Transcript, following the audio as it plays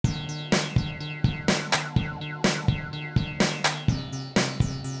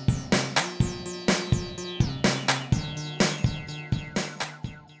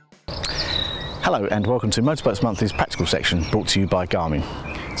Hello and welcome to Motorboats Monthly's practical section, brought to you by Garmin.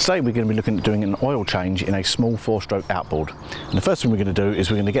 Today we're going to be looking at doing an oil change in a small 4-stroke outboard. And the first thing we're going to do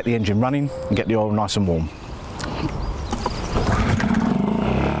is we're going to get the engine running and get the oil nice and warm.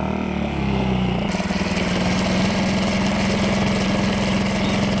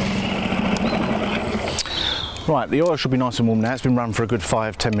 Right, the oil should be nice and warm now. It's been run for a good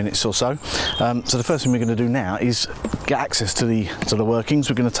 5-10 minutes or so. So the first thing we're going to do now is get access to the workings.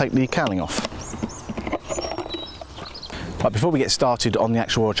 We're going to take the cowling off. Right, before we get started on the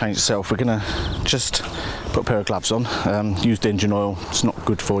actual oil change itself, we're going to just put a pair of gloves on. Used engine oil, it's not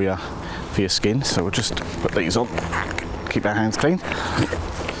good for your skin, so we'll just put these on, keep our hands clean.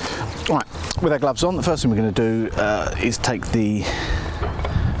 Right, with our gloves on, the first thing we're going to do is take the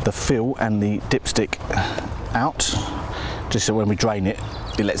fill and the dipstick out, just so when we drain it,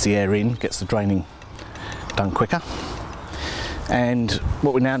 it lets the air in, gets the draining done quicker. And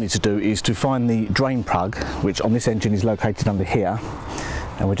what we now need to do is to find the drain plug, which on this engine is located under here,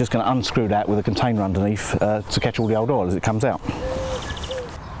 and we're just going to unscrew that with a container underneath to catch all the old oil as it comes out.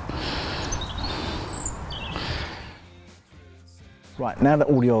 Right, now that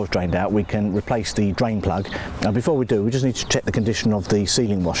all the oil is drained out, we can replace the drain plug. Now before we do, we just need to check the condition of the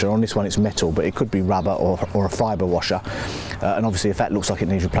sealing washer. On this one it's metal, but it could be rubber or a fibre washer. And obviously if that looks like it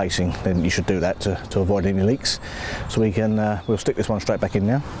needs replacing, then you should do that to avoid any leaks. So we can, we'll stick this one straight back in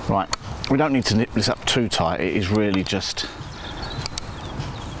now. Right, we don't need to nip this up too tight. It is really just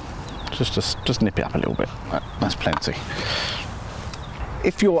nip it up a little bit. That's plenty.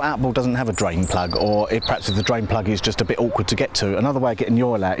 If your outboard doesn't have a drain plug, or perhaps if the drain plug is just a bit awkward to get to, another way of getting the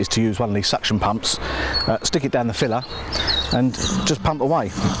oil out is to use one of these suction pumps, stick it down the filler and just pump away,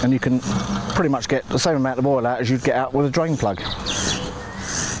 and you can pretty much get the same amount of oil out as you'd get out with a drain plug.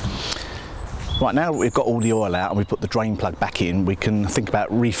 Right, now that we've got all the oil out and we put the drain plug back in, we can think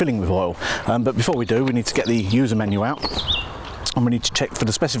about refilling with oil. But before we do, we need to get the user manual out. And we need to check for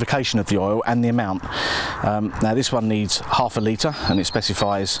the specification of the oil and the amount. Now this one needs half a litre and it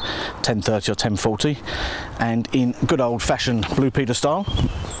specifies 1030 or 1040, and in good old-fashioned Blue Peter style,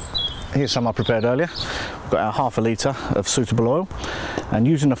 here's some I prepared earlier. We've got our half a litre of suitable oil, and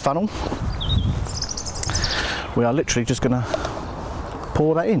using a funnel we are literally just going to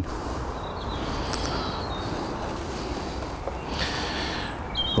pour that in.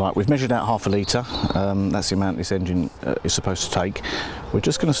 Right, we've measured out half a litre, that's the amount this engine is supposed to take. We're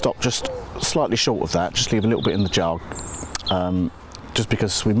just going to stop just slightly short of that, just leave a little bit in the jug, just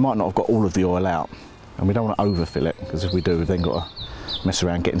because we might not have got all of the oil out, and we don't want to overfill it, because if we do, we've then got to mess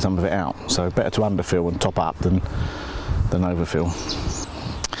around getting some of it out. So better to underfill and top up than overfill.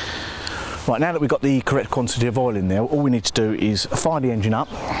 Right, now that we've got the correct quantity of oil in there, all we need to do is fire the engine up,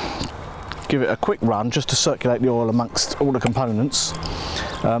 give it a quick run just to circulate the oil amongst all the components.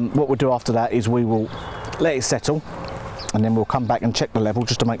 What we'll do after that is we will let it settle, and then we'll come back and check the level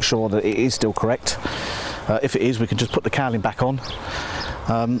just to make sure that it is still correct. If it is, we can just put the cowling back on.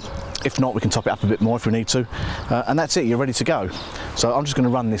 If not, we can top it up a bit more if we need to. And that's it, you're ready to go. So I'm just going to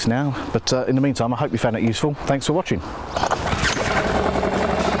run this now, but in the meantime, I hope you found it useful. Thanks for watching.